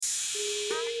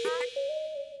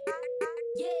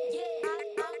All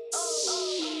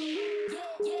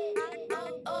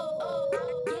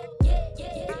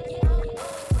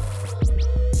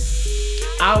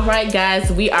right,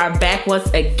 guys, we are back once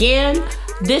again.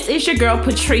 This is your girl,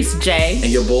 Patrice J.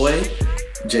 And your boy,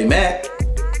 J Mac.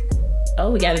 Oh,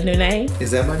 we got a new name?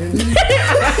 Is that my new name?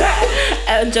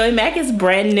 Joey Mac is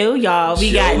brand new, y'all.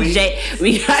 We got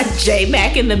J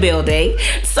Mac in the building.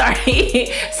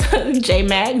 Sorry. So J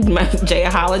Mac, J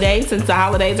Holiday, since the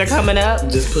holidays are coming up.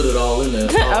 Just put it all in there.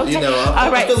 Okay. You know,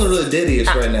 I'm feeling really Diddy-ish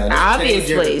right now.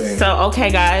 Obviously. So, okay,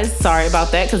 guys. Sorry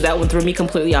about that, because that one threw me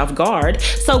completely off guard.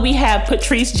 So we have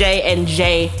Patrice J and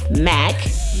J Mac.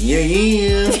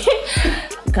 Yeah.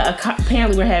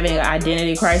 Apparently we're having an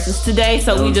identity crisis today,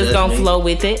 so we just gonna flow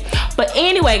with it. But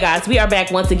anyway, guys, we are back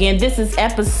once again. This is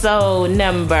episode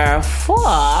number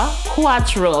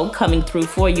 4 coming through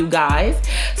for you guys.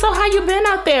 So how you been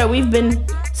out there? We've been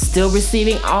still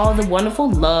receiving all the wonderful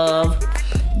love,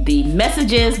 the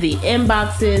messages, the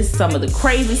inboxes, some of the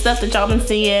crazy stuff that y'all been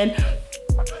seeing.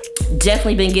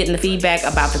 Definitely been getting the feedback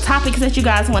about the topics that you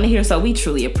guys want to hear, so we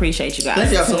truly appreciate you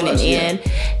guys tuning in,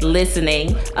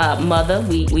 listening. Mother,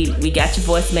 we got your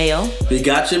voicemail. We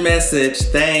got your message.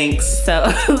 Thanks. So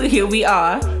here we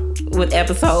are with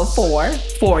episode 4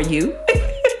 for you.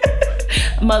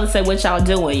 Mother said, "What y'all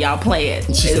doing? Y'all playing?"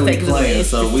 She said we playing,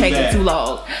 so we taking back. too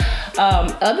long.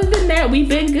 Other than that, we've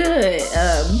been good.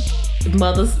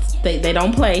 Mothers, they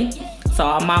don't play. So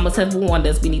our mamas have warned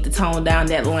us we need to tone down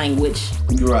that language.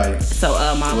 You're right. So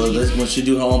mama, when she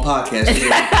do her own podcast, she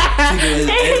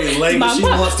do every language she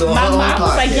wants to on her own podcast. My mom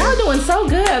was like, "Y'all doing so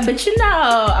good, but you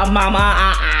know,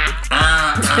 mama,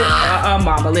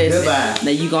 mama, listen. Goodbye.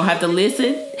 Now you gonna have to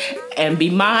listen and be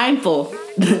mindful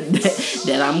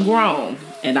that I'm grown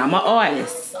and I'm an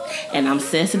artist and I'm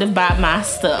sensitive about my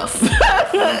stuff."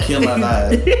 Kill my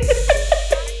vibe.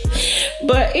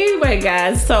 But anyway,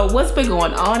 guys, so what's been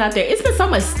going on out there? It's been so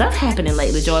much stuff happening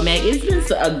lately, Joy Mac. It's been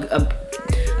an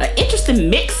interesting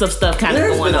mix of stuff going on.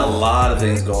 There's been a lot of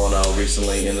things going on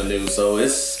recently in the news, so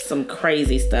it's some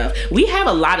crazy stuff. We have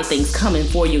a lot of things coming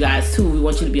for you guys, too. We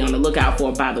want you to be on the lookout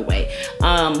for, by the way.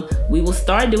 We will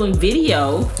start doing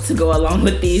video to go along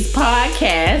with these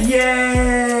podcasts.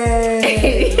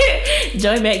 Yay!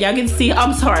 Joy Mac, y'all can see,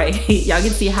 y'all can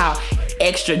see how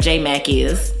extra J Mac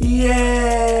is.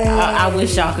 Yeah. I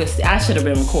wish y'all could see. I should have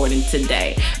been recording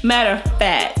today. Matter of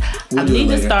fact, I need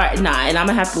to start. And I'm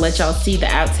gonna have to let y'all see the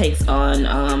outtakes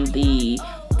on the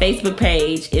Facebook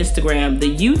page, Instagram,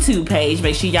 the YouTube page.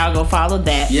 Make sure y'all go follow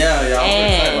that. Yeah, y'all.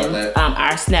 And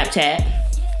our Snapchat.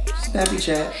 Snappy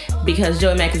chat. Because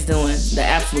Joey Mac is doing the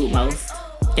absolute most.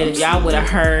 And if y'all would have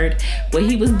heard what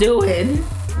he was doing,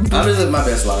 I'm just living my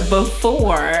best life.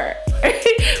 Before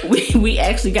we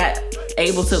actually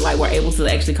were able to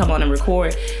actually come on and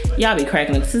record, y'all be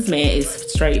cracking up. This man is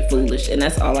straight foolish, and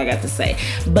that's all I got to say.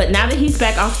 But now that he's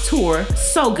back off tour,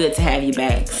 so good to have you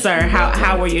back, sir.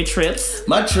 How were your trips?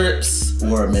 My trips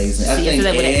were amazing. I think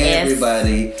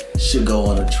everybody should go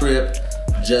on a trip.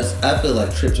 I feel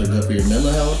like trips are good for your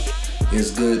mental health.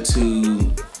 It's good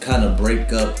to kind of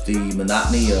break up the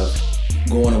monotony of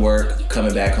going to work,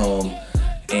 coming back home,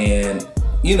 and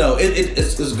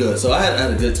it's good. So I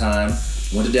had a good time.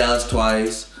 Went to Dallas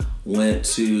twice. Went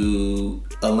to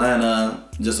Atlanta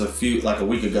just a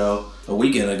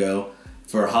weekend ago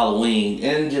for Halloween,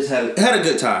 and just had a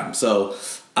good time. So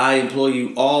I implore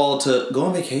you all to go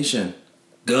on vacation.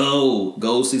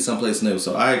 Go see someplace new.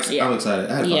 So I'm excited.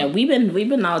 I had fun. We've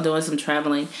been all doing some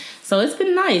traveling. So it's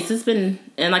been nice. And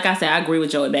like I said, I agree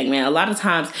with Joey Mac, man. A lot of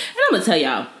times, and I'm gonna tell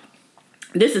y'all,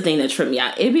 this is the thing that tripped me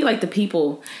out. It'd be like the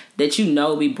people that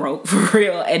be broke for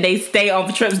real, and they stay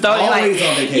on trips. Don't always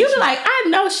on vacation. You be like, I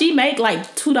know she make like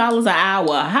 $2 an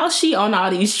hour. How's she on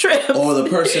all these trips? Or the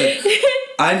person,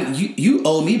 you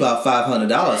owe me about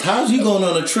 $500. How's you going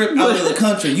on a trip out of the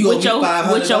country? You owe me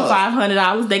 $500. With your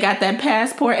 $500, they got that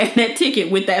passport and that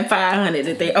ticket with that $500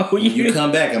 that they owe you. You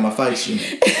come back, I'ma fight you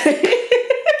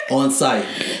on site.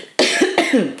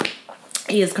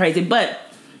 He is crazy, but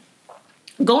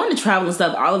going to travel and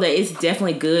stuff, all of that is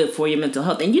definitely good for your mental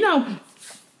health. And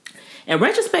in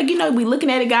retrospect, we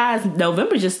looking at it, guys.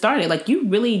 November just started. Like, you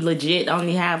really legit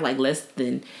only have like less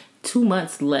than 2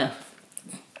 months left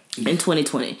in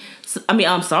 2020. So,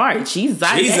 I'm sorry, Jesus,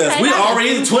 we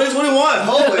already in 2021.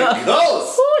 Holy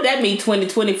Ghost! Ooh, that means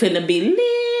 2020 finna be lit.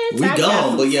 We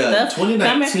gone, but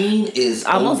 2019 is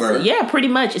almost over. Yeah, pretty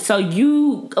much. So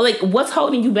what's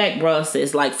holding you back, bro,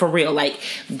 sis? Like, for real, like,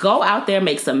 go out there,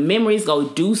 make some memories, go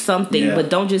do something, but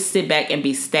don't just sit back and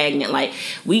be stagnant. Like,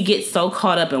 we get so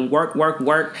caught up in work.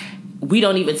 we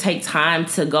don't even take time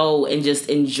to go and just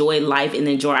enjoy life and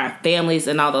enjoy our families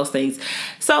and all those things.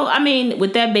 So, I mean,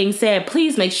 with that being said,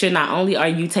 please make sure not only are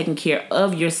you taking care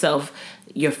of yourself,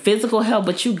 your physical health,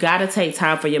 but you got to take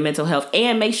time for your mental health,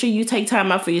 and make sure you take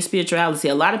time out for your spirituality.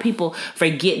 A lot of people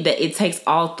forget that it takes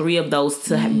all three of those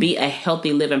to be a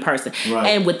healthy living person. Right.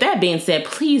 And with that being said,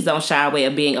 please don't shy away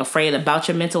of being afraid about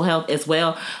your mental health as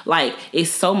well. Like, it's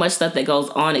so much stuff that goes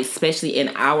on, especially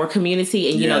in our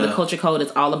community. And, you know, the Culture Code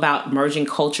is all about merging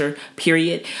culture,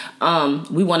 period.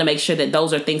 We want to make sure that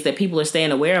those are things that people are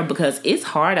staying aware of, because it's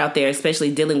hard out there,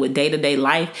 especially dealing with day-to-day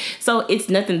life. So it's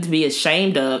nothing to be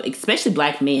ashamed of, especially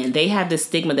Black men. They have this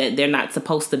stigma that they're not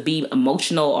supposed to be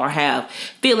emotional or have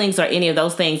feelings or any of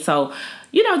those things. So,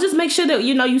 you know, just make sure that,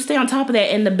 you know, you stay on top of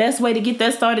that. And the best way to get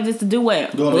that started is to do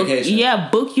what? Go on vacation.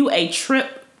 Yeah, book you a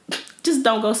trip. Just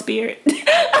don't go Spirit. You're not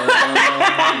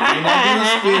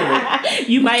doing Spirit.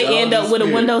 You might end up with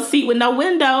a window seat with no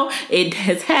window. It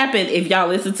has happened if y'all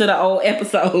listen to the old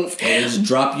episodes. They'll just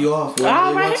drop you off.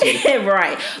 All right.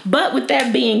 Right. But with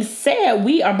that being said,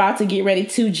 we are about to get ready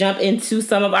to jump into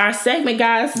some of our segment,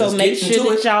 guys. So make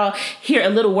sure that y'all hear a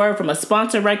little word from a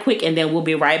sponsor right quick, and then we'll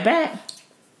be right back.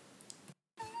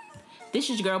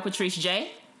 This is your girl, Patrice J.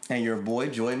 And your boy,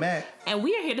 Joy Mac. And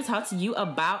we are here to talk to you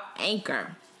about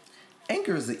Anchor.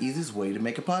 Anchor is the easiest way to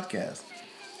make a podcast.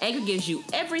 Anchor gives you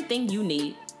everything you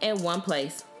need in one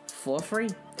place for free,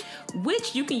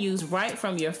 which you can use right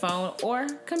from your phone or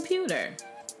computer.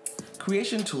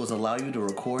 Creation tools allow you to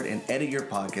record and edit your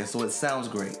podcast so it sounds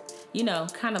great. You know,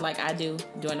 kind of like I do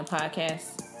during the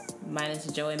podcast. Minus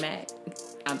Joey Mac.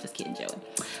 I'm just kidding, Joey.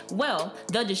 Well,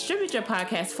 they'll distribute your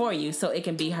podcast for you so it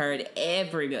can be heard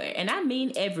everywhere. And I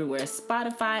mean everywhere.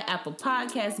 Spotify, Apple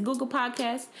Podcasts, Google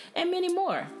Podcasts, and many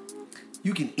more.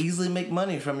 You can easily make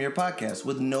money from your podcast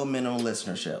with no minimum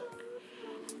listenership.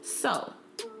 So,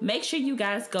 make sure you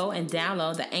guys go and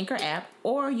download the Anchor app,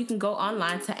 or you can go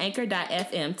online to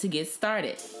anchor.fm to get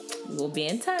started. We'll be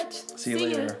in touch. See you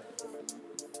later.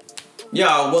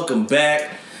 Y'all, welcome back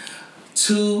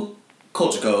to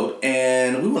Culture Code,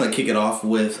 and we want to kick it off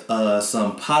with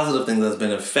some positive things that's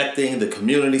been affecting the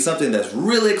community, something that's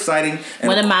really exciting. And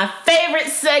one of my favorite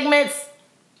segments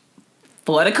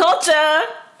for the culture.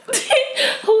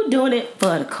 Who doing it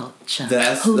for the culture?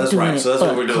 That's right. So that's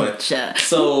what we're doing. Culture.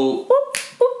 So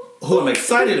who I'm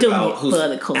excited about, who's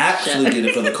actually doing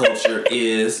it for the culture,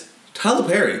 is Tyler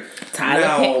Perry. Perry.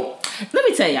 Let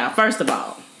me tell y'all, first of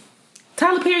all,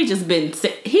 Tyler Perry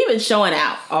been showing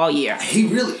out all year. He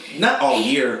really, not all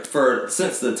year,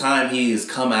 since the time he's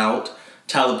come out,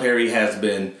 Tyler Perry has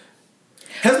been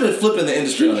flipping the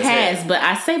industry on his head. He has, but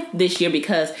I say this year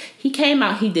because he came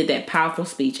out, he did that powerful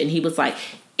speech, and he was like,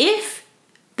 if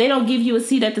they don't give you a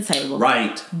seat at the table,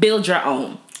 right, build your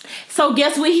own. So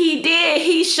guess what he did?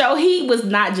 He was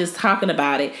not just talking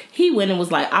about it. He went and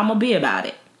was like, I'm going to be about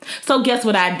it. So guess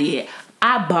what I did?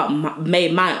 I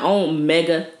made my own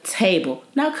mega table.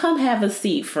 Now come have a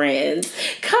seat, friends.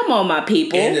 Come on, my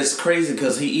people. And it's crazy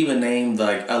because he even named,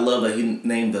 I love that he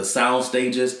named the sound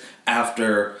stages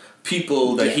after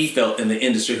people that he felt in the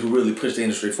industry who really pushed the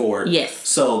industry forward. Yes.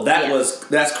 So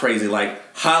that's crazy. Like,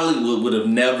 Hollywood would have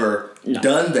never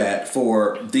done that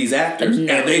for these actors.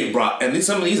 No. And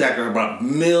some of these actors have brought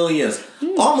millions,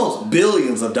 almost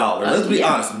billions of dollars. Let's be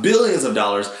honest, billions of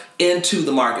dollars into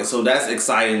the market. So that's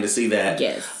exciting to see that.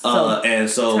 Yes.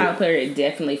 So Tyler Perry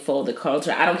definitely for the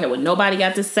culture. I don't care what nobody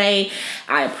got to say.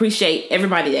 I appreciate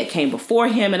everybody that came before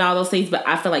him and all those things, but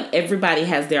I feel like everybody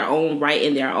has their own right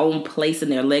and their own place in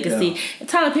their legacy. Yeah. And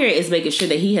Tyler Perry is making sure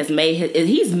that he's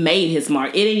made his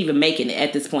mark. It ain't even making it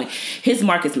at this point. His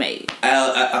mark is made.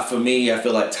 For me, I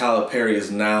feel like Tyler Perry is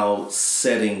now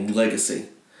setting legacy.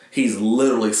 He's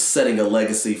literally setting a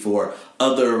legacy for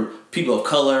other people of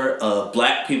color,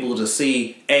 black people to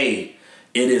see, it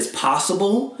is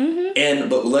possible.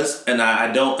 Mm-hmm.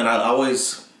 I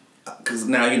always, because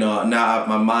now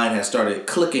my mind has started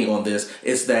clicking on this,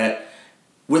 is that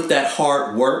with that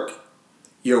hard work,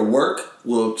 your work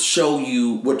will show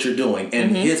you what you're doing.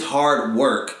 And his hard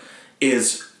work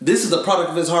this is the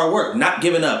product of his hard work, not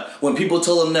giving up when people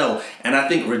tell him no. And I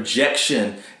think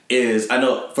rejection is, I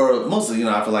know for most of,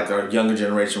 I feel like our younger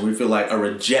generation, we feel like a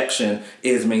rejection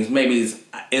means maybe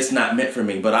it's not meant for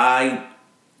me. But I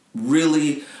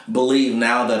really believe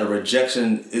now that a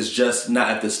rejection is just not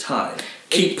at this time.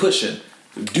 Keep pushing.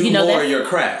 Do more of your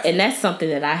craft. And that's something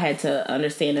that I had to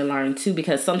understand and learn too,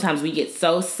 because sometimes we get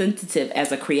so sensitive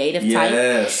as a creative type.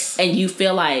 Yes. And you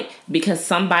feel like because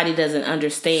somebody doesn't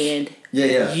understand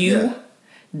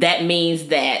that means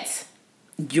that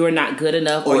you're not good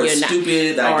enough, or you're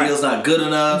stupid, the ideal's not good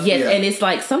enough. Yes, and it's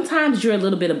like sometimes you're a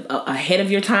little bit ahead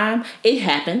of your time. It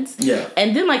happens. Yeah.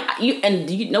 And then like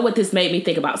you know what this made me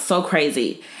think about so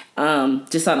crazy.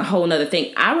 Just on a whole nother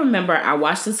thing. I remember I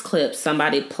watched this clip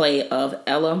somebody play of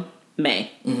Ella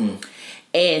Mai. Mm-hmm.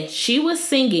 And she was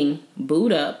singing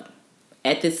Boo'd Up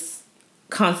at this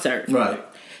concert. Right.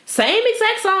 Same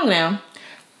exact song now.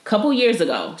 A couple years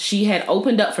ago, she had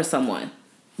opened up for someone.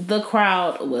 The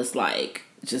crowd was like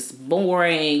just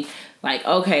boring. Like,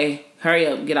 okay, hurry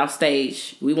up, get off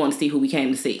stage. We want to see who we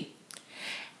came to see.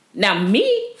 Now,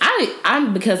 me,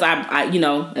 I'm because I you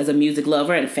know, as a music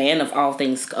lover and fan of all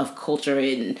things of culture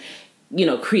and, you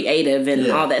know, creative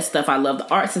and all that stuff. I love the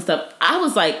arts and stuff. I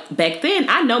was like, back then,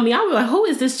 I know me. I was like, who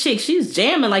is this chick? She's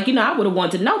jamming. Like, you know, I would have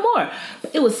wanted to know more.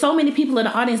 But it was so many people in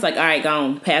the audience like, all right, go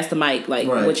on, pass the mic. Like,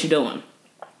 what you doing?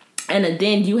 And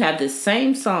then you have this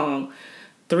same song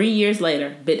 3 years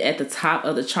later, been at the top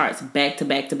of the charts back to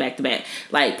back to back to back.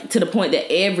 Like, to the point that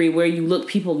everywhere you look,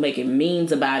 people making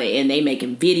memes about it and they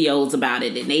making videos about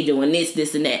it and they doing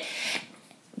this, and that.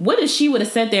 What if she would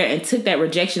have sat there and took that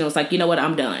rejection and was like, you know what,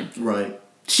 I'm done. Right.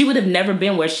 She would have never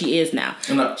been where she is now.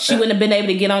 She wouldn't have been able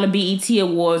to get on the BET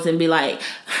Awards and be like,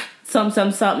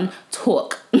 something,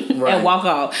 talk, and walk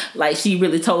off. Like, she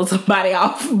really told somebody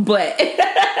off, but...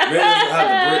 Maybe how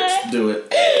the Brits do it.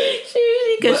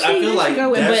 I feel like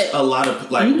that's a lot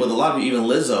of, like, with a lot of people, even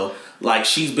Lizzo, like,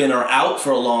 she's been out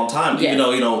for a long time. Yes. Even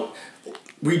though, you know,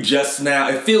 we just now,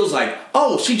 it feels like,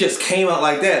 oh, she just came out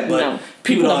like that, but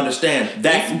people don't understand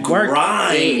that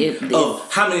grind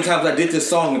of how many times I did this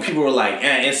song and people were like,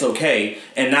 it's okay.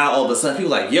 And now all of a sudden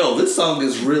people are like, yo, this song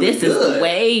is really good. This is the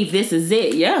wave. This is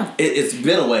it. Yeah. It's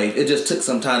been a wave. It just took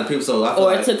some time to people. So I feel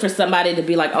it took for somebody to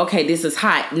be like, okay, this is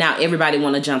hot. Now everybody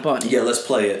want to jump on it. Yeah, let's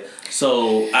play it.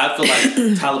 So I feel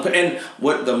like Tyler Perry, and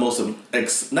what the most,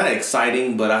 not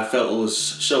exciting, but I felt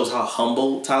shows how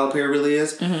humble Tyler Perry really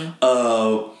is. Mm-hmm.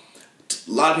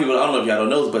 A lot of people, I don't know if y'all don't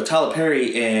know this, but Tyler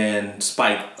Perry and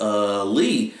Spike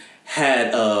Lee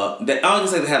had, I don't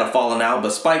say they had a falling out,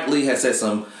 but Spike Lee had said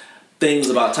some things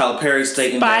about Tyler Perry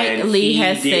stating that Lee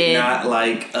he did not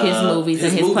like his movies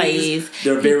and his plays.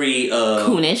 They're very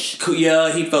coonish.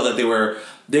 Yeah, he felt that they were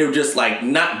just like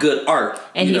not good art.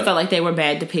 And he felt like they were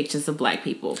bad depictions of black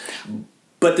people.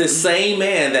 But the same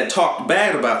man that talked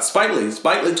bad about Spike Lee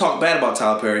talked bad about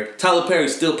Tyler Perry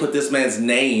still put this man's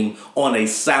name on a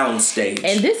soundstage.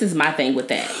 And this is my thing with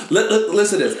that.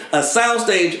 Listen to this. A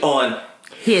soundstage on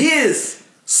his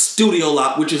studio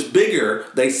lot, which is bigger,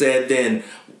 they said, than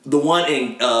the one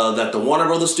in that the Warner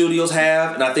Brothers Studios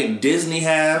have, and I think Disney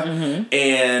have. Mm-hmm.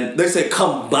 And they said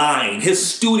combined, his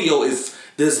studio is,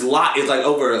 this lot is like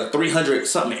over a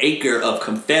 300-something acre of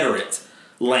Confederate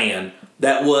land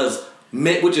that was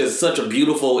meant, which is such a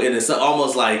beautiful in itself,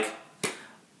 almost like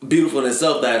beautiful in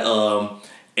itself, that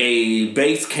a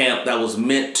base camp that was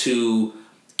meant to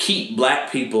keep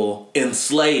black people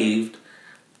enslaved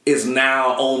is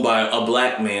now owned by a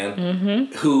black man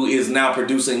who is now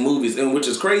producing movies. And which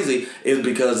is crazy is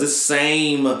because this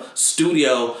same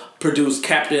studio produced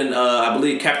I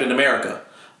believe Captain America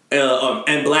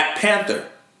and Black Panther.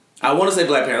 I want to say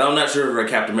Black Panther. I'm not sure for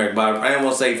Captain America, but I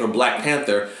want to say for Black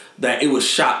Panther that it was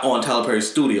shot on Tyler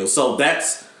Perry's studio. So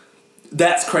that's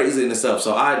crazy in itself.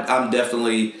 So I'm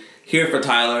definitely here for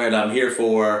Tyler, and I'm here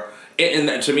for,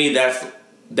 and to me that's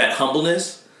that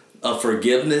humbleness, of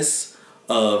forgiveness,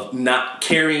 of not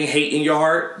carrying hate in your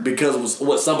heart because of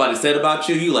what somebody said about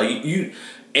you.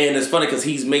 And it's funny because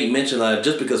he's made mention that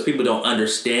just because people don't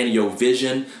understand your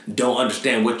vision, don't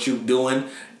understand what you're doing,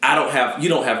 you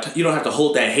don't have to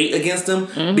hold that hate against them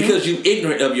because you're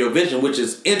ignorant of your vision, which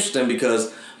is interesting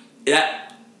because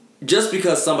that just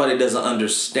because somebody doesn't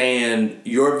understand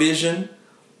your vision,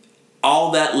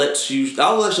 all that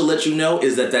should let you know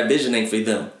is that vision ain't for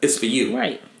them. It's for you.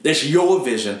 Right. That's your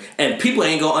vision, and people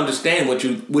ain't gonna understand what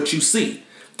you see.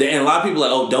 And a lot of people are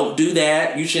like, oh, don't do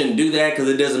that. You shouldn't do that because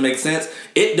it doesn't make sense.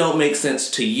 It don't make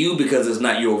sense to you because it's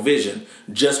not your vision.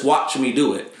 Just watch me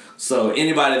do it. So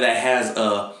anybody that has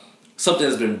something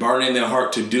that's been burning in their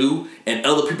heart to do, and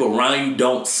other people around you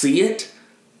don't see it,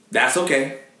 that's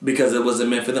okay. Because it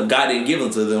wasn't meant for them. God didn't give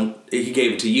it to them. He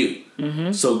gave it to you.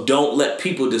 Mm-hmm. So don't let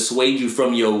people dissuade you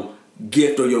from your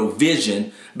gift or your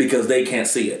vision because they can't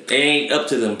see it. It ain't up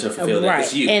to them to fulfill that.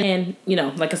 It's you. And,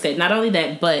 like I said, not only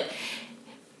that, but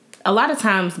a lot of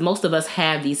times most of us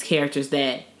have these characters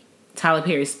that Tyler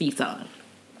Perry speaks on.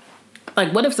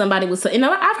 Like, what if somebody was...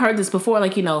 I've heard this before.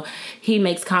 Like, he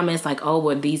makes comments like, oh,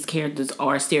 well, these characters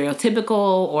are stereotypical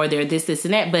or they're this,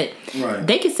 and that. But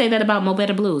they could say that about Mo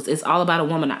Better Blues. It's all about a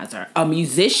womanizer. A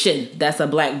musician that's a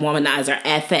black womanizer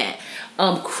at that.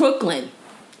 Crooklyn.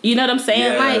 You know what I'm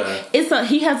saying? Yeah. Like,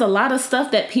 he has a lot of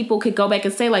stuff that people could go back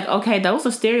and say, like, okay, those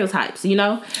are stereotypes, you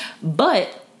know?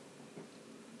 But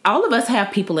all of us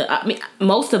have people,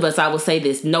 most of us, I would say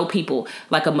this, know people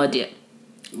like a Madea.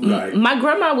 Right. My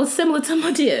grandma was similar to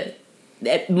Madea.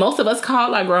 Most of us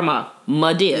call our grandma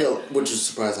Madea. Yeah, which is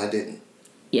surprised I didn't.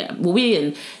 Yeah, well,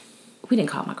 we didn't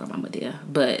call my grandma Madea,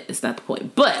 but it's not the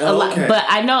point. But but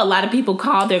I know a lot of people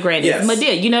call their grannies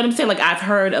Madea. You know what I'm saying? Like, I've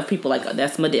heard of people like,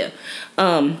 that's Madea.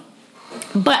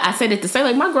 But I said it to say,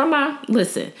 like, my grandma,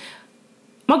 listen,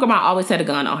 my grandma always had a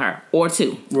gun on her, or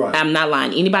two. Right. I'm not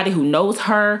lying. Anybody who knows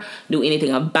her, knew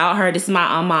anything about her, this is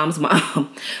my mom's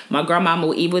mom. My grandmama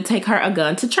would even take her a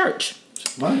gun to church.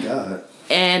 My God.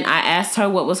 And I asked her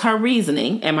what was her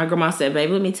reasoning, and my grandma said,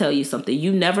 baby, let me tell you something.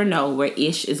 You never know where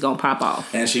ish is going to pop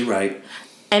off. And she right.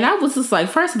 And I was just like,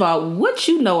 first of all, what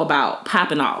you know about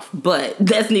popping off? But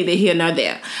that's neither here nor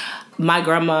there. My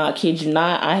grandma, I kid you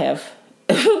not,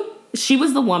 she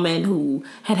was the woman who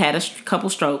had a couple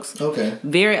strokes. Okay.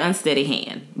 Very unsteady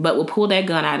hand, but would pull that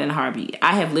gun out in a heartbeat.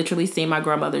 I have literally seen my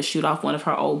grandmother shoot off one of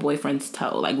her old boyfriend's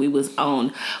toe. Like, we was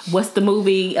on, what's the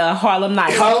movie? Harlem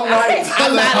Nights. Harlem Nights.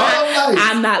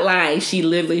 I'm not lying. She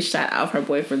literally shot off her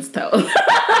boyfriend's toe.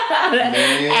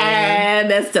 And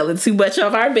that's telling too much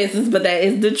of our business, but that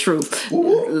is the truth.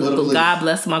 Ooh, God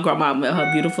bless my grandma and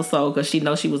her beautiful soul, because she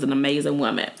knows she was an amazing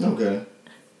woman. Okay.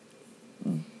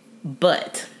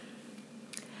 But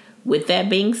with that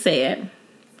being said,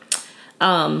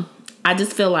 I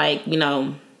just feel like, you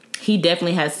know, he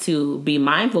definitely has to be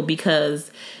mindful,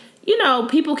 because, you know,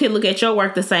 people can look at your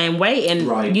work the same way.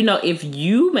 And, you know, if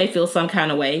you may feel some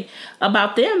kind of way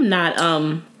about them not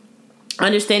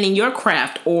understanding your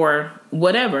craft or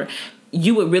whatever,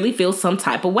 you would really feel some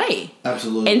type of way.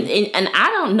 Absolutely. And I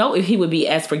don't know if he would be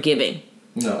as forgiving.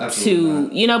 No, absolutely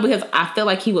not. You know, because I feel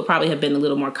like he would probably have been a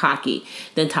little more cocky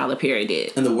than Tyler Perry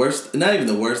did. And not even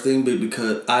the worst thing, but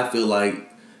because I feel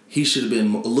like he should have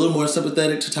been a little more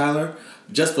sympathetic to Tyler,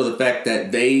 just for the fact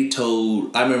that they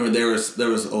told. I remember there was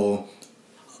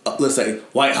let's say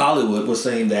White Hollywood was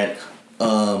saying that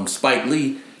Spike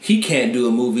Lee, he can't do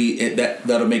a movie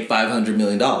that'll make $500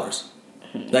 million.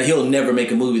 Like, he'll never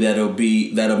make a movie that'll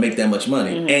make that much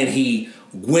money, and he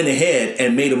went ahead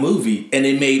and made a movie, and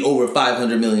it made over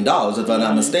 $500 million, if I'm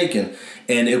not mistaken.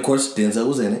 And of course, Denzel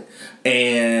was in it,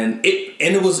 and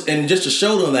just to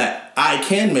show them that I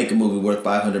can make a movie worth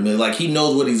 $500 million. Like, he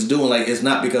knows what he's doing. Like, it's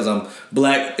not because I'm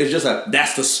black. It's just like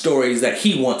that's the stories that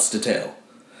he wants to tell.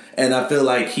 And I feel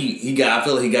like he got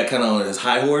kind of on his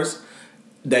high horse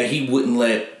that he wouldn't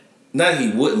let. Not he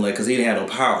wouldn't let, because he didn't have no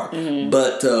power,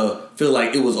 but feel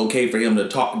like it was okay for him to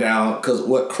talk down because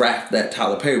what craft that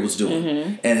Tyler Perry was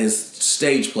doing and his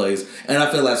stage plays. And I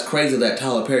feel that's crazy that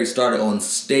Tyler Perry started on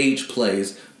stage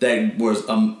plays that was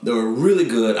they were really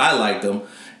good. I liked them,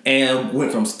 and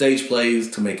went from stage plays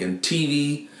to making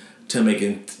TV, to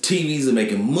making TVs and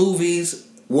making movies,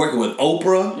 working with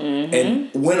Oprah, and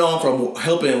went on from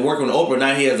helping working with Oprah.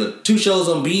 Now he has 2 shows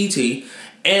on BET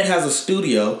and has a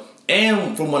studio.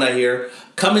 And from what I hear,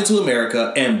 Coming to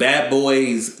America and Bad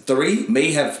Boys 3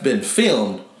 may have been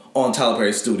filmed on Tyler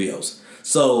Perry Studios.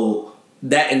 So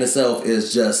that in itself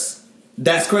is just,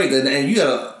 that's crazy. And you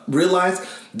gotta realize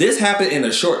this happened in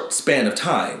a short span of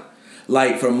time.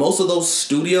 Like, for most of those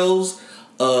studios,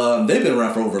 they've been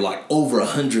around for over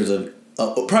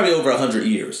 100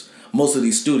 years. Most of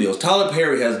these studios. Tyler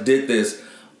Perry has did this.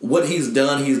 What he's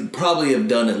done, he's probably have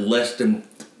done it less than,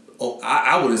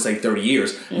 I wouldn't say 30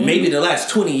 years. Maybe the last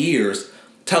 20 years,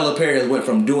 Tyler Perry has went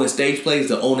from doing stage plays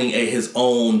to owning his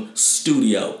own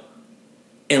studio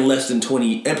in less than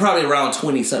 20, and probably around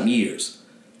 20-something years.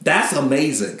 That's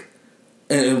amazing,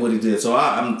 and what he did. So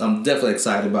I'm definitely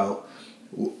excited about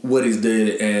what he's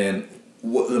did and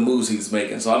what the moves he's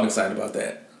making. So I'm excited about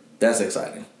that. That's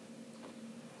exciting.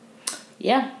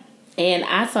 Yeah, and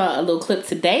I saw a little clip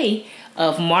today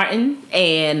of Martin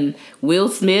and Will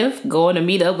Smith going to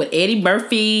meet up with Eddie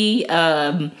Murphy.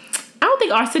 I don't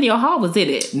think Arsenio Hall was in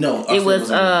it. No, it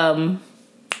was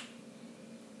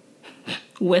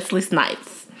Wesley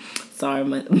Snipes. Sorry,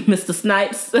 Mr.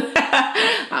 Snipes.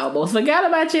 I almost forgot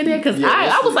about you there, because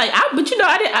I was like, but you know,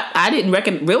 I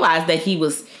didn't realize that he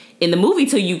was in the movie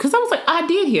to you, because I was like, I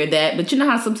did hear that, but you know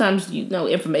how sometimes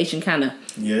information kind of.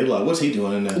 Yeah, like, what's he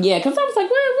doing in there? Yeah, because I was like,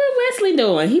 what Wesley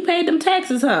doing? He paid them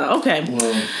taxes, huh? Okay.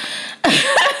 Well.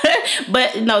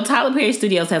 But no, Tyler Perry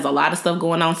Studios has a lot of stuff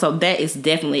going on, so that is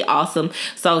definitely awesome.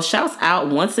 So shouts out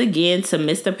once again to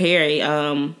Mr. Perry.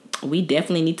 we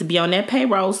definitely need to be on that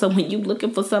payroll. So when you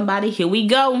looking for somebody, here we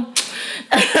go.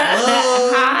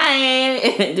 Hi.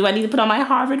 Do I need to put on my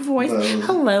Harvard voice?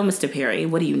 Hello, Mr. Perry.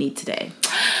 What do you need today?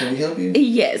 Can we help you?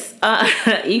 Yes.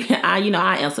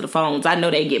 I answer the phones. I know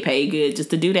they get paid good just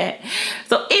to do that.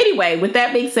 So anyway, with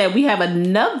that being said, we have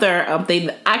another thing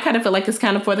that I kind of feel like is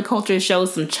kind of for the culture. It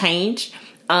shows some change.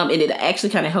 And it actually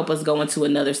kind of help us go into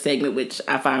another segment, which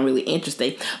I find really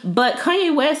interesting. But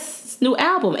Kanye West's new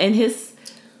album and his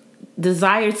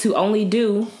desire to only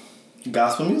do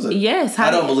gospel music. Yes.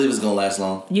 I don't believe it's going to last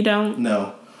long. You don't?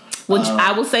 No. Which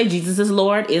I will say Jesus is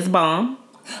Lord is bomb.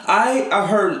 I've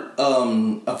heard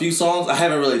a few songs. I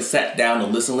haven't really sat down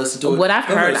and listen to it. What I've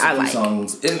heard, I like.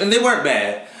 Songs, and they weren't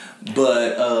bad,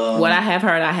 but what I have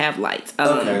heard, I have liked.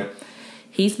 Okay.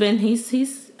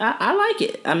 I like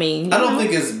it. I mean, I don't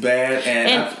think it's bad,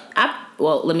 and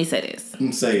well, let me say this.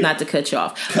 Say it. Not to cut you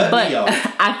off, Cut me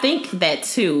off. I think that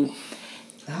too.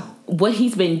 What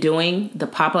he's been doing, the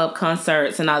pop-up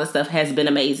concerts and all this stuff, has been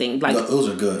amazing. Like those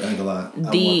are good. I ain't gonna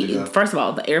lie. First of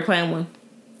all, the airplane one.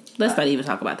 Let's not even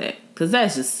talk about that because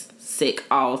that's just sick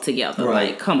altogether. Right.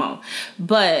 Like, come on.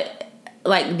 But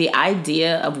like the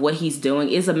idea of what he's doing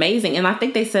is amazing, and I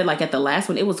think they said like at the last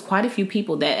one, it was quite a few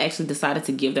people that actually decided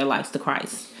to give their lives to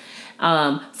Christ.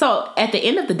 So at the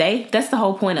end of the day, that's the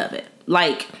whole point of it.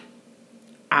 Like,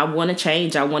 I want to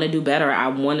change. I want to do better. I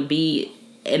want to be,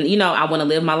 and I want to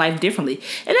live my life differently,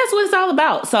 and that's what it's all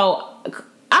about. So.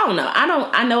 I don't know.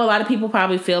 I know a lot of people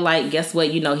probably feel like, guess what?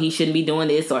 He shouldn't be doing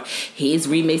this, or he's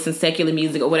remixing secular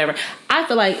music or whatever. I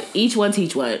feel like each one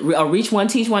teach one, or reach one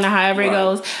teach one, or however it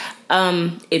goes.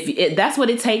 If that's what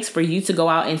it takes for you to go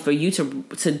out and for you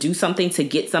to do something to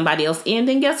get somebody else in,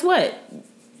 then guess what?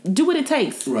 Do what it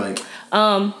takes. Right.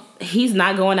 He's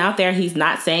not going out there. He's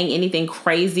not saying anything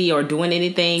crazy or doing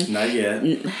anything. Not yet.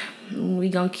 We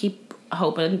gonna keep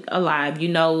hoping alive.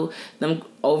 Them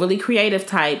overly creative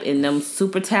type and them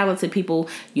super talented people,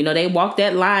 they walk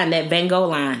that line, that Van Gogh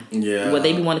line. Yeah. Where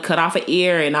they want to cut off an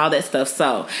ear and all that stuff.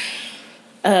 So,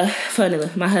 funny,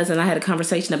 my husband and I had a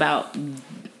conversation about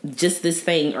just this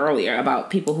thing earlier about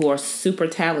people who are super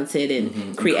talented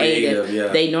and creative. Yeah.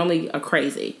 They normally are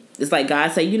crazy. It's like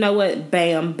God say, you know what?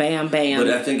 Bam, bam, bam. But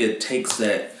I think it takes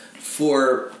that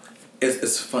for...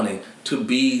 It's funny to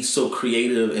be so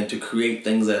creative and to create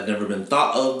things that have never been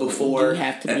thought of before. You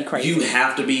have to be crazy. You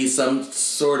have to be some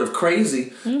sort of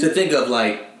crazy to think of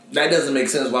like, that doesn't make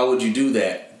sense. Why would you do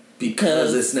that?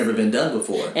 Because it's never been done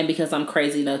before. And because I'm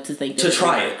crazy enough to think to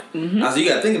try it. Mm-hmm. So you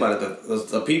got to think about it.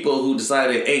 The people who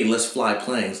decided, hey, let's fly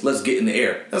planes. Let's get in the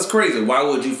air. That's crazy. Why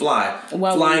would you fly?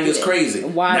 Flying is crazy.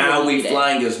 Now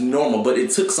flying is normal. But it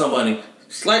took somebody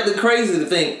slightly crazy to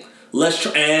think, let's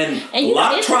try, and a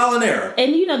lot of trial and error.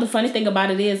 And the funny thing about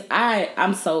it is,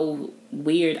 I'm so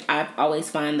weird. I always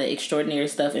find the extraordinary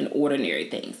stuff in ordinary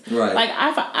things. Right. Like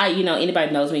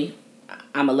anybody knows me,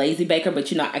 I'm a lazy baker,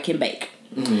 but I can bake.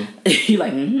 Mm-hmm. You're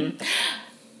like,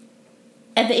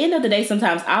 At the end of the day,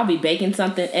 sometimes I'll be baking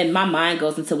something and my mind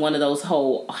goes into one of those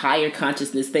whole higher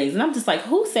consciousness things. And I'm just like,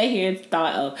 who sat here and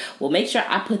thought of, well, make sure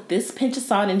I put this pinch of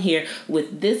salt in here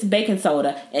with this baking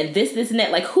soda and this and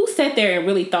that. Like, who sat there and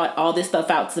really thought all this stuff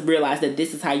out to realize that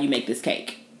this is how you make this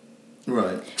cake?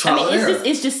 Right.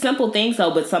 It's just simple things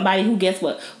though, but somebody who guess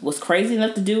what was crazy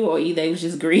enough to do, or either was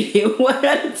just greedy, one of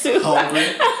the two. Hungry.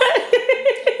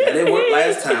 That didn't work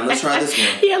last time. Let's try this one.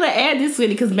 Yeah, let's add this with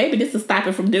it because maybe this will stop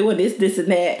it from doing this, and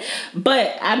that.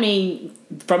 But I mean,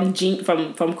 from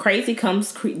crazy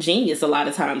comes genius a lot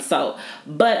of times. So,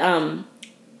 but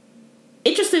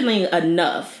interestingly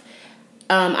enough,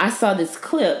 I saw this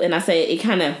clip, and I say it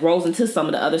kind of rolls into some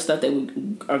of the other stuff that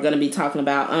we are going to be talking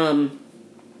about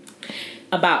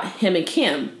him and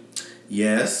Kim.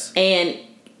 Yes. And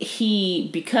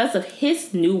because of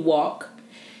his new walk,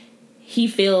 he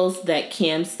feels that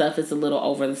Kim's stuff is a little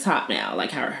over the top now,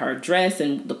 like her dress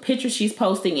and the pictures she's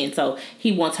posting, and so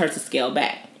he wants her to scale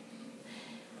back.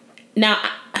 Now,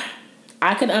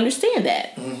 I can understand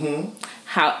that. Mm-hmm.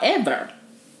 However,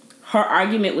 her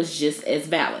argument was just as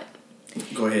valid.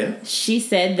 Go ahead. She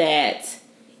said that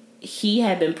he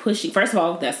had been pushing. First of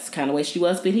all, that's the kind of way she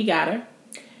was, but he got her.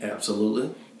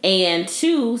 Absolutely. And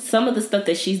two, some of the stuff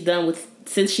that she's done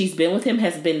since she's been with him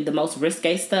has been the most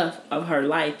risque stuff of her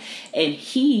life. And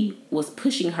he was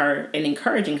pushing her and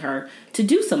encouraging her to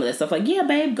do some of that stuff. Like, yeah,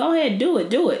 babe, go ahead, do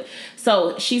it.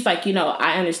 So she's like,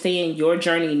 I understand your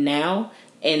journey now,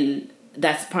 and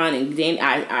that's fine. And then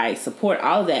I support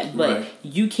all of that. But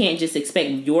You can't just expect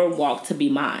your walk to be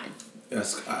mine.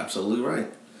 That's absolutely right.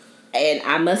 And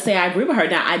I must say I agree with her.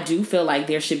 Now, I do feel like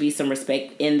there should be some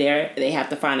respect in there. They have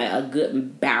to find a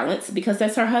good balance because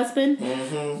that's her husband.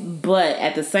 Mm-hmm. But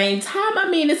at the same time, I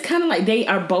mean, it's kind of like they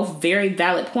are both very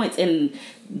valid points. And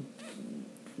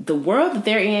the world that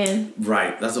they're in...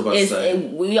 Right, that's what I was about to say.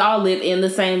 We all live in the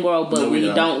same world, but we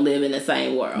don't live in the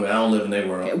same world. Well, I don't live in their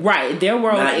world. Right, their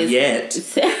world Not yet.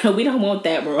 We don't want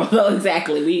that world, though,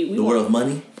 exactly. We the world of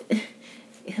money?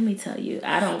 Let me tell you,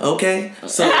 I don't... Okay,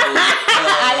 so...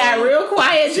 I got real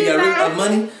quiet. She got real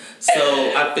money? So,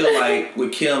 I feel like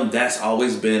with Kim, that's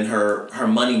always been her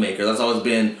money maker. That's always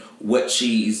been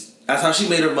that's how she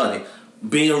made her money.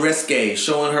 Being risque,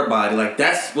 showing her body. Like,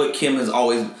 that's what Kim has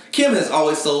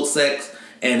always sold sex,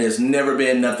 and it's never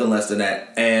been nothing less than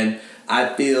that. And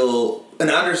I feel... And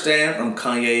I understand from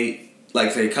Kanye,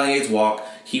 like, say, Kanye's walk,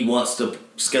 he wants to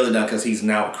scale it down because he's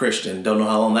now a Christian. Don't know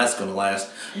how long that's going to last.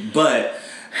 But...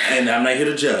 And I'm not here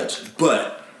to judge,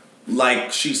 but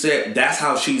like she said, that's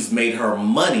how she's made her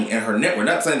money and her network.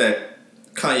 Not saying that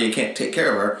Kanye can't take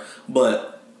care of her,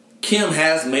 but Kim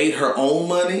has made her own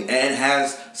money and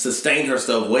has sustained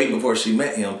herself way before she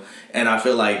met him. And I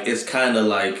feel like it's kind of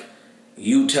like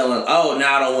you telling, oh,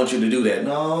 now I don't want you to do that.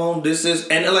 No, this is,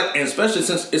 and especially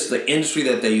since it's the industry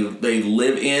that they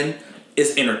live in,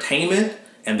 it's entertainment,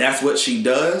 and that's what she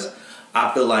does.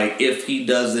 I feel like if he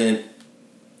doesn't,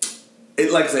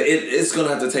 like I said, it's going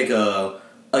to have to take a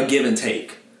give and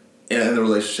take in the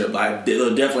relationship.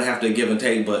 It'll definitely have to give and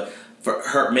take, but for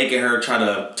her, making her try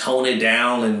to tone it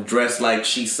down and dress like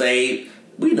she's saved,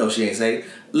 we know she ain't saved.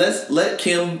 Let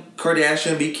Kim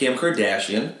Kardashian be Kim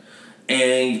Kardashian,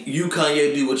 and you,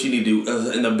 Kanye, do what you need to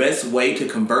do. And the best way to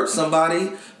convert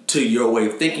somebody to your way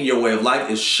of thinking, your way of life,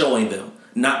 is showing them,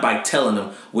 not by telling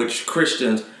them, which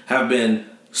Christians have been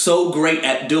so great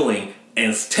at doing,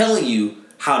 and telling you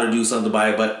how to do something by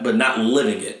it, but not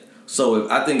living it. So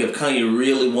I think if Kanye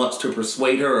really wants to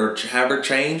persuade her or have her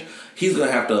change, he's going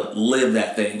to have to live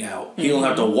that thing out. Mm-hmm. He's going to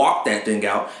have to walk that thing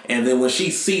out. And then when she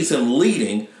sees him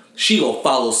leading, she'll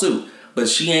follow suit. But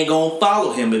she ain't going to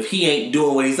follow him if he ain't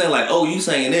doing what he's saying. Like, oh, you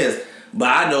saying this, but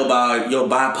I know about your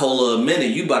bipolar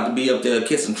minute. You about to be up there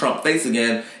kissing Trump's face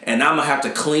again, and I'm going to have to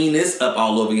clean this up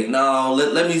all over again. No,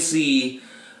 let me see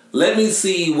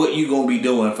what you going to be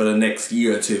doing for the next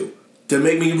year or two, to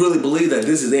make me really believe that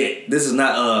this is it. This is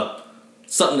not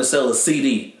something to sell a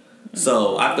CD. Mm-hmm.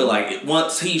 So I feel like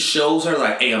once he shows her,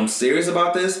 like, hey, I'm serious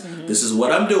about this. Mm-hmm. This is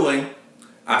what I'm doing.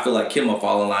 I feel like Kim will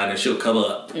fall in line and she'll come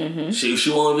up. Mm-hmm.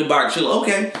 She won't be bark. She'll,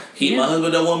 okay, my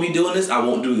husband don't want me doing this. I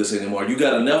won't do this anymore. You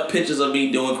got enough pictures of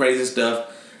me doing crazy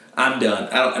stuff. I'm done.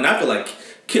 And I feel like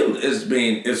Kim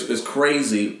is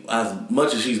crazy as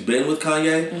much as she's been with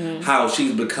Kanye. Mm-hmm. How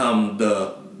she's become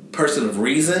the person of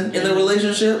reason in the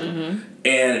relationship,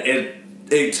 and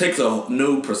it takes a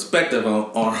new perspective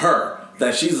on her,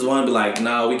 that she's the one to be like,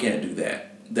 no, we can't do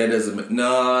that. That doesn't.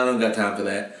 No, I don't got time for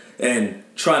that. And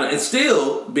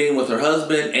still being with her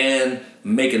husband and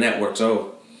making that work.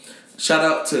 So shout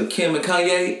out to Kim and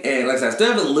Kanye. And like I said, I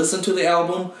still haven't listened to the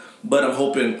album, but I'm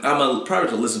probably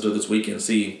to listen to it this weekend and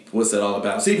see what's it all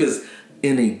about. See if it's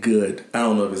any good. I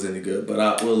don't know if it's any good, but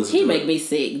I will listen to it. He make me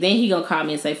sick. Then he gonna call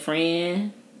me and say,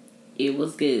 friend, it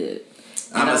was good.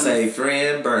 I'm going to say,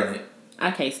 friend, burn it.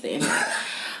 I can't stand it.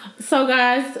 So,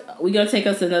 guys, we're going to take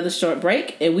us another short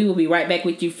break, and we will be right back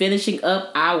with you finishing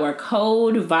up our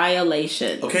code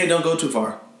violation. Okay, don't go too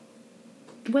far.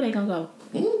 Where they going to go?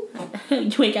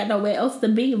 You ain't got nowhere else to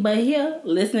be but here,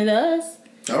 listening to us.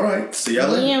 All right. See y'all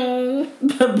later.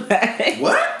 Bye-bye.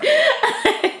 What?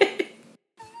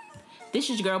 This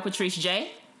is your girl, Patrice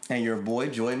J. And your boy,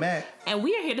 Joy Mac. And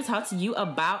we are here to talk to you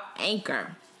about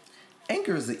Anchor.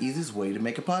 Anchor is the easiest way to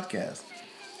make a podcast.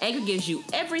 Anchor gives you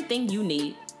everything you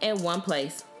need in one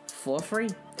place for free,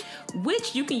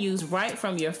 which you can use right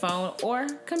from your phone or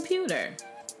computer.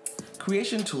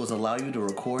 Creation tools allow you to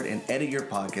record and edit your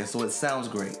podcast so it sounds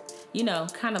great. You know,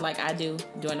 kind of like I do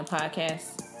during the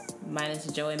podcast, minus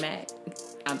Joey Mac.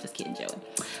 I'm just kidding, Joey.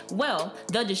 Well,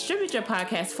 they'll distribute your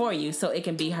podcast for you so it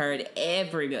can be heard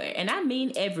everywhere. And I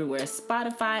mean everywhere.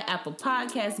 Spotify, Apple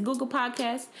Podcasts, Google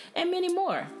Podcasts, and many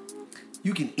more.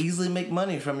 You can easily make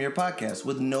money from your podcast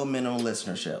with no minimum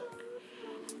listenership.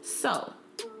 So,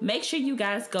 make sure you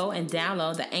guys go and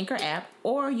download the Anchor app,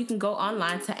 or you can go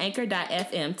online to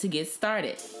anchor.fm to get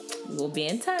started. We'll be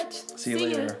in touch. See you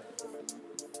later.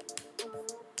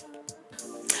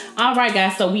 All right,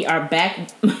 guys, so we are back,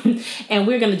 and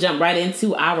we're going to jump right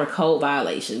into our code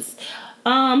violations.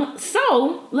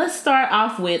 So, let's start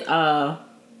off with,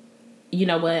 you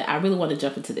know what? I really want to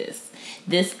jump into this.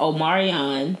 This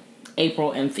Omarion,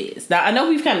 April, and Fizz. Now, I know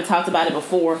we've kind of talked about it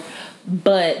before,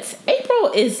 But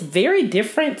April is very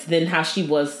different than how she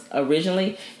was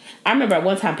originally. I remember at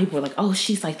one time people were like, oh,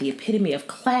 she's like the epitome of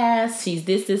class. She's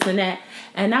this, and that.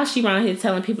 And now she around here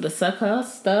telling people to suck her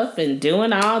stuff and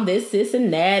doing all this,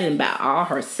 and that, and about all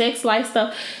her sex life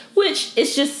stuff, which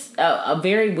is just a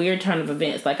very weird turn of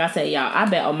events. Like I said, y'all, I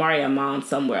bet Omarion mom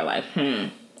somewhere like,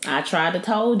 I tried to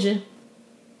told you.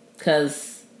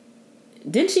 Because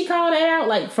didn't she call that out?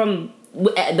 Like from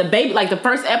the baby, like the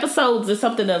first episodes or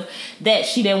something of that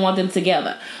she didn't want them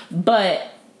together.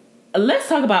 But let's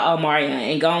talk about Omarion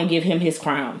and go and give him his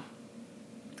crown.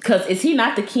 Because is he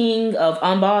not the king of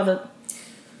unbothered?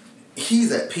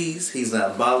 He's at peace. He's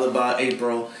not bothered by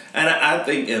April. And I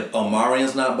think if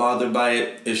Omarion's not bothered by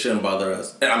it, it shouldn't bother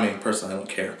us. I mean, personally, I don't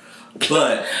care.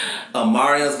 But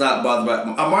Omarion's not bothered by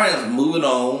it. Omarion's moving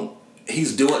on.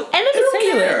 He's doing... And let me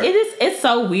tell you, it's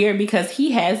so weird because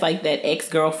he has like that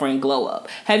ex-girlfriend glow up.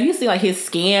 Have you seen like his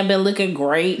skin been looking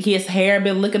great? His hair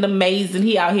been looking amazing.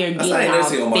 He out here getting all fit. I ain't never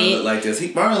seen Omarion look like this.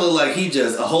 Omarion look like he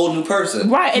just a whole new person.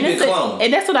 Right.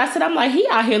 And that's what I said. I'm like, he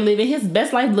out here living his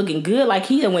best life looking good. Like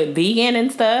he done went vegan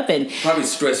and stuff. And probably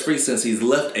stress-free since he's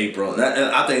left April. And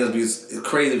I think it'd be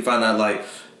crazy to find out like,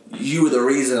 you were the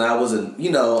reason I wasn't,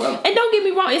 and don't get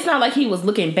me wrong, it's not like he was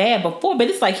looking bad before, but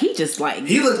it's like he just like...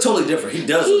 He looked totally different. He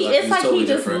does look like it's like totally he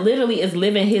just different. Literally is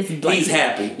living his... Like, he's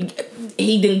happy.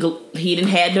 He didn't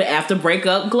have to, after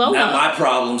breakup, glow Not up. my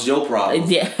problems, your problems.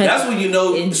 Yeah. That's when you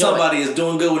know somebody is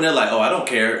doing good when they're like, oh, I don't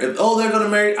care. If, they're going to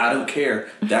marry, I don't care.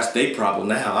 That's their problem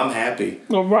now. I'm happy.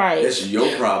 Right. It's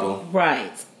your problem.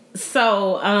 Right.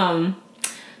 So,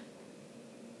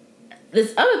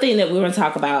 this other thing that we're going to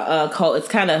talk about, code, it's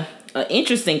kind of an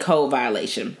interesting code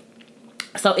violation.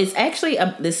 So it's actually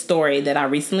this story that I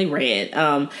recently read.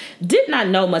 Did not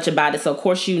know much about it. So, of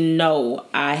course,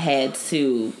 I had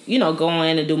to, go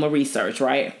in and do my research,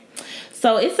 right?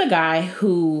 So it's a guy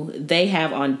who they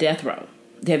have on death row.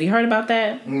 Have you heard about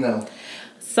that? No.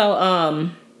 So,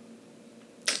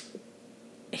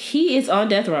 he is on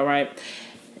death row, right?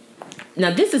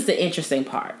 Now, this is the interesting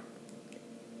part.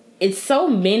 It's so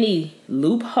many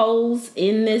loopholes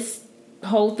in this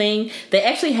whole thing. They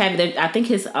actually have, I think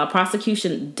his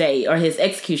prosecution day, or his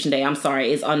execution day,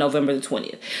 is on November the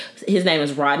 20th. His name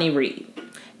is Rodney Reed.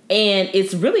 And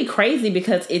it's really crazy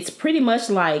because it's pretty much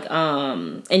like,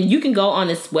 and you can go on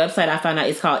this website, I found out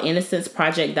it's called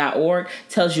innocenceproject.org,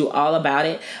 tells you all about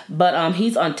it. But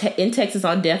he's in Texas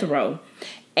on death row.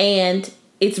 And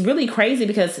it's really crazy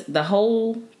because the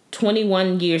whole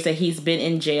 21 years that he's been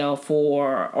in jail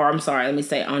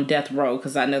on death row,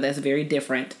 because I know that's very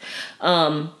different,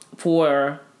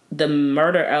 for the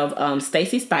murder of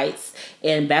Stacey Stites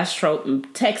in Bastrop,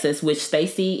 Texas, which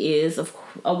Stacey is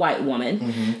a white woman.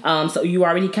 Mm-hmm. So you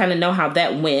already kind of know how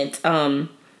that went.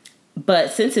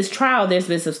 But since his trial, there's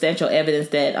been substantial evidence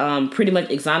that pretty much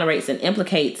exonerates and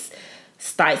implicates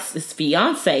Stites'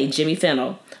 fiance, Jimmy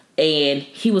Fennell, and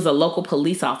he was a local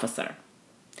police officer.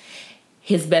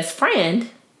 His best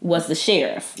friend was the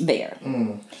sheriff there.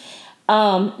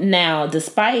 Now,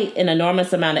 despite an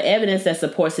enormous amount of evidence that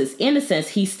supports his innocence,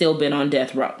 he's still been on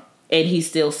death row. And he's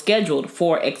still scheduled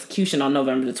for execution on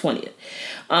November the 20th.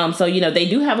 So, they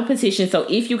do have a petition. So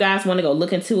if you guys want to go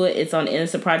look into it, it's on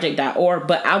innocenceproject.org.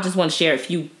 But I just want to share a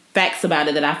few facts about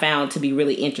it that I found to be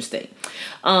really interesting.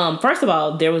 First of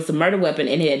all, there was a murder weapon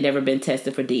and it had never been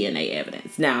tested for DNA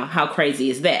evidence. Now, how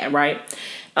crazy is that, right?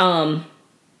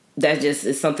 That just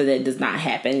is something that does not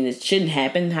happen and it shouldn't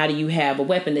happen. How do you have a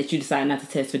weapon that you decide not to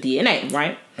test for DNA,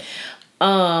 right?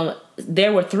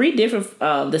 There were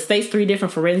the state's three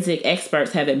different forensic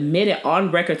experts have admitted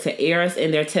on record to errors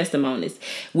in their testimonies,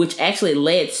 which actually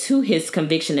led to his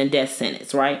conviction and death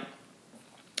sentence, right?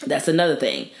 That's another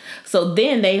thing. So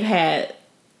then they've had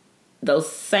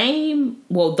those and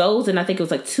I think it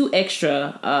was like 2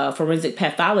 extra forensic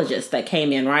pathologists that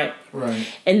came in, right? Right.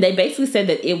 And they basically said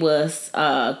that it was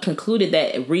concluded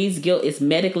that Reed's guilt is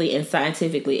medically and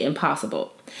scientifically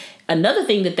impossible. Another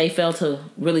thing that they failed to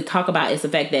really talk about is the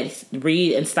fact that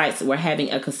Reed and Stites were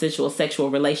having a consensual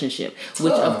sexual relationship,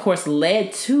 which of course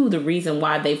led to the reason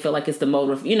why they feel like it's the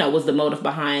motive, was the motive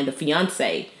behind the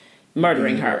fiance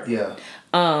murdering her. Yeah.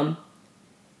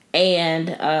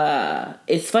 And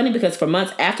it's funny because for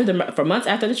months after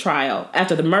the trial,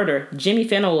 after the murder, Jimmy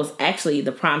Fennell was actually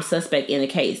the prime suspect in the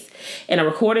case. And a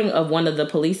recording of one of the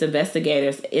police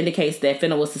investigators indicates that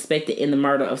Fennell was suspected in the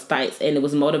murder of Stites, and it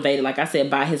was motivated, like I said,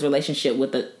 by his relationship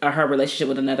with her relationship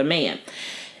with another man.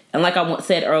 And like I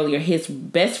said earlier, his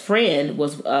best friend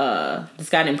was this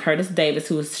guy named Curtis Davis,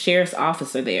 who was sheriff's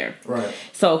officer there. Right.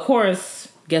 So of course,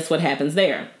 guess what happens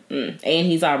there? And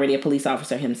he's already a police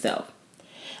officer himself.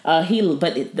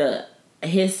 The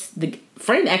the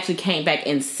friend actually came back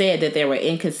and said that there were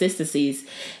inconsistencies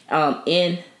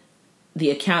in the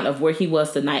account of where he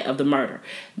was the night of the murder.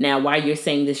 Now, why you're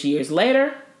saying this years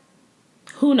later,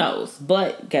 who knows?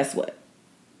 But guess what?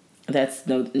 That's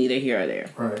neither here or there.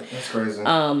 Right, that's crazy.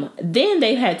 Then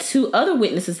they've had 2 other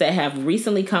witnesses that have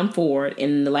recently come forward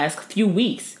in the last few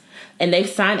weeks, and they've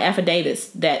signed affidavits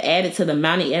that added to the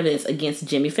mounting evidence against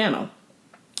Jimmy Fennell.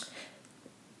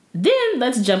 Then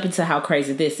let's jump into how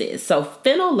crazy this is. So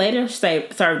Fennell later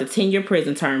served a 10-year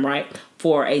prison term, right,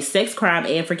 for a sex crime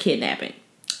and for kidnapping.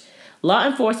 Law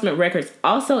enforcement records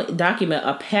also document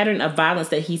a pattern of violence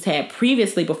that he's had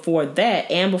previously before that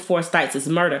and before Stites'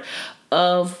 murder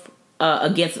of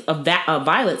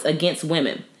violence against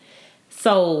women.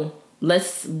 So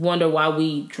let's wonder why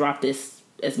we dropped this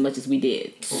as much as we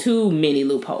did. Too many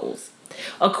loopholes.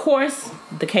 Of course,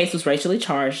 the case was racially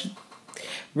charged.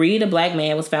 Reed, a black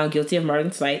man, was found guilty of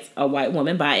murdering Stites, a white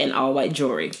woman, by an all-white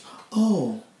jury.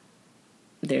 Oh.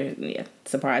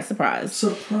 Surprise, surprise.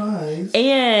 Surprise.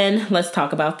 And let's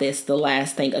talk about this, the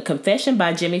last thing. A confession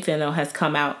by Jimmy Fennell has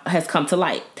come to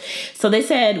light. So they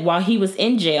said while he was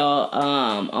in jail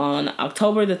on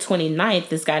October the 29th,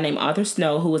 this guy named Arthur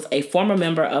Snow, who was a former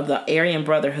member of the Aryan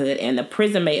Brotherhood and the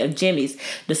prison mate of Jimmy's,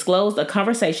 disclosed a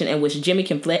conversation in which Jimmy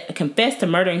confessed to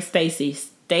murdering Stacy,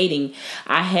 stating,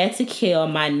 "I had to kill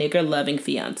my nigger-loving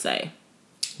fiance."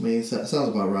 I mean, sounds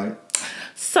about right.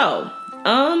 So,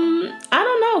 I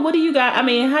don't know. What do you got? I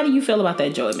mean, how do you feel about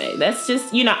that, Joey May? That's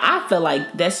just, I feel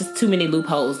like that's just too many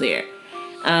loopholes there.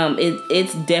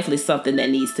 It's definitely something that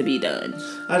needs to be done.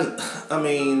 I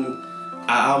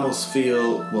almost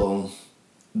feel,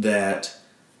 that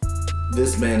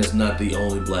this man is not the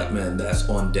only black man that's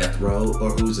on death row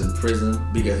or who's in prison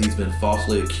because he's been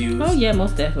falsely accused. Oh yeah,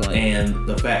 most definitely. And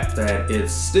the fact that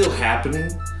it's still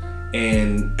happening,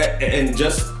 and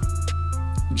just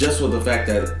with the fact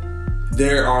that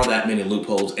there are that many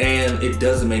loopholes, and it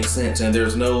doesn't make sense, and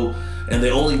the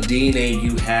only DNA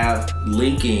you have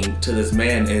linking to this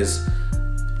man is,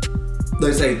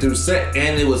 they say, through sex,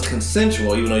 and it was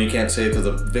consensual, even though you can't say it because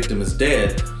the victim is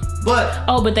dead.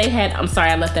 But they had, I'm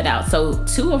sorry, I left that out. So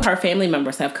 2 of her family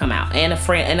members have come out, and a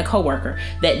friend and a coworker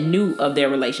that knew of their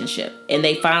relationship. And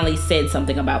they finally said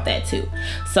something about that too.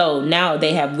 So now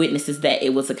they have witnesses that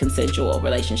it was a consensual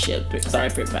relationship. Sorry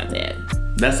for about that.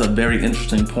 That's a very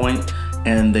interesting point,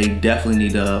 and they definitely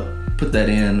need to put that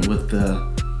in with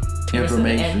the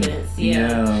information. Evidence.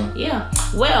 Yeah.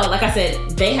 Well, like I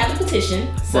said, they have a petition.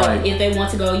 So if they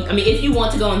want to go, if you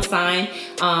want to go and sign,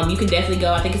 you can definitely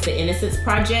go. I think it's the Innocence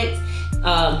Project.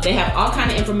 They have all kind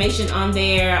of information on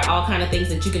there, all kind of things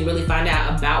that you can really find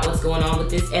out about what's going on with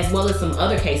this, as well as some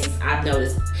other cases I've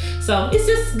noticed. So it's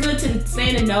just good to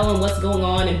stay in the know and what's going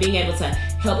on and being able to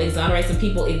help exonerate some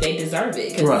people if they deserve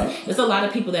it. Because there's a lot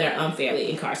of people that are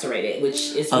unfairly incarcerated,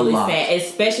 which is really sad,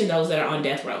 especially those that are on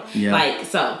death row. Yeah.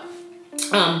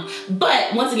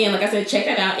 But once again, like I said, check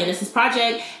that out, Innocence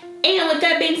Project. And with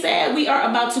that being said, we are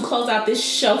about to close out this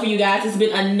show for you guys. It's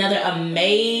been another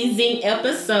amazing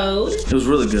episode. It was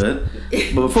really good.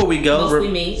 But before we go, mostly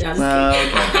me. No,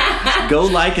 I'm go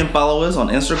like and follow us on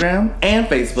Instagram and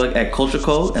Facebook at Culture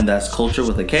Code, and that's culture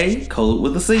with a K, code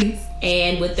with a C.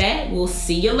 And with that, we'll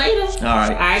see you later. All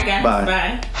right. All right, guys.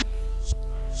 Bye.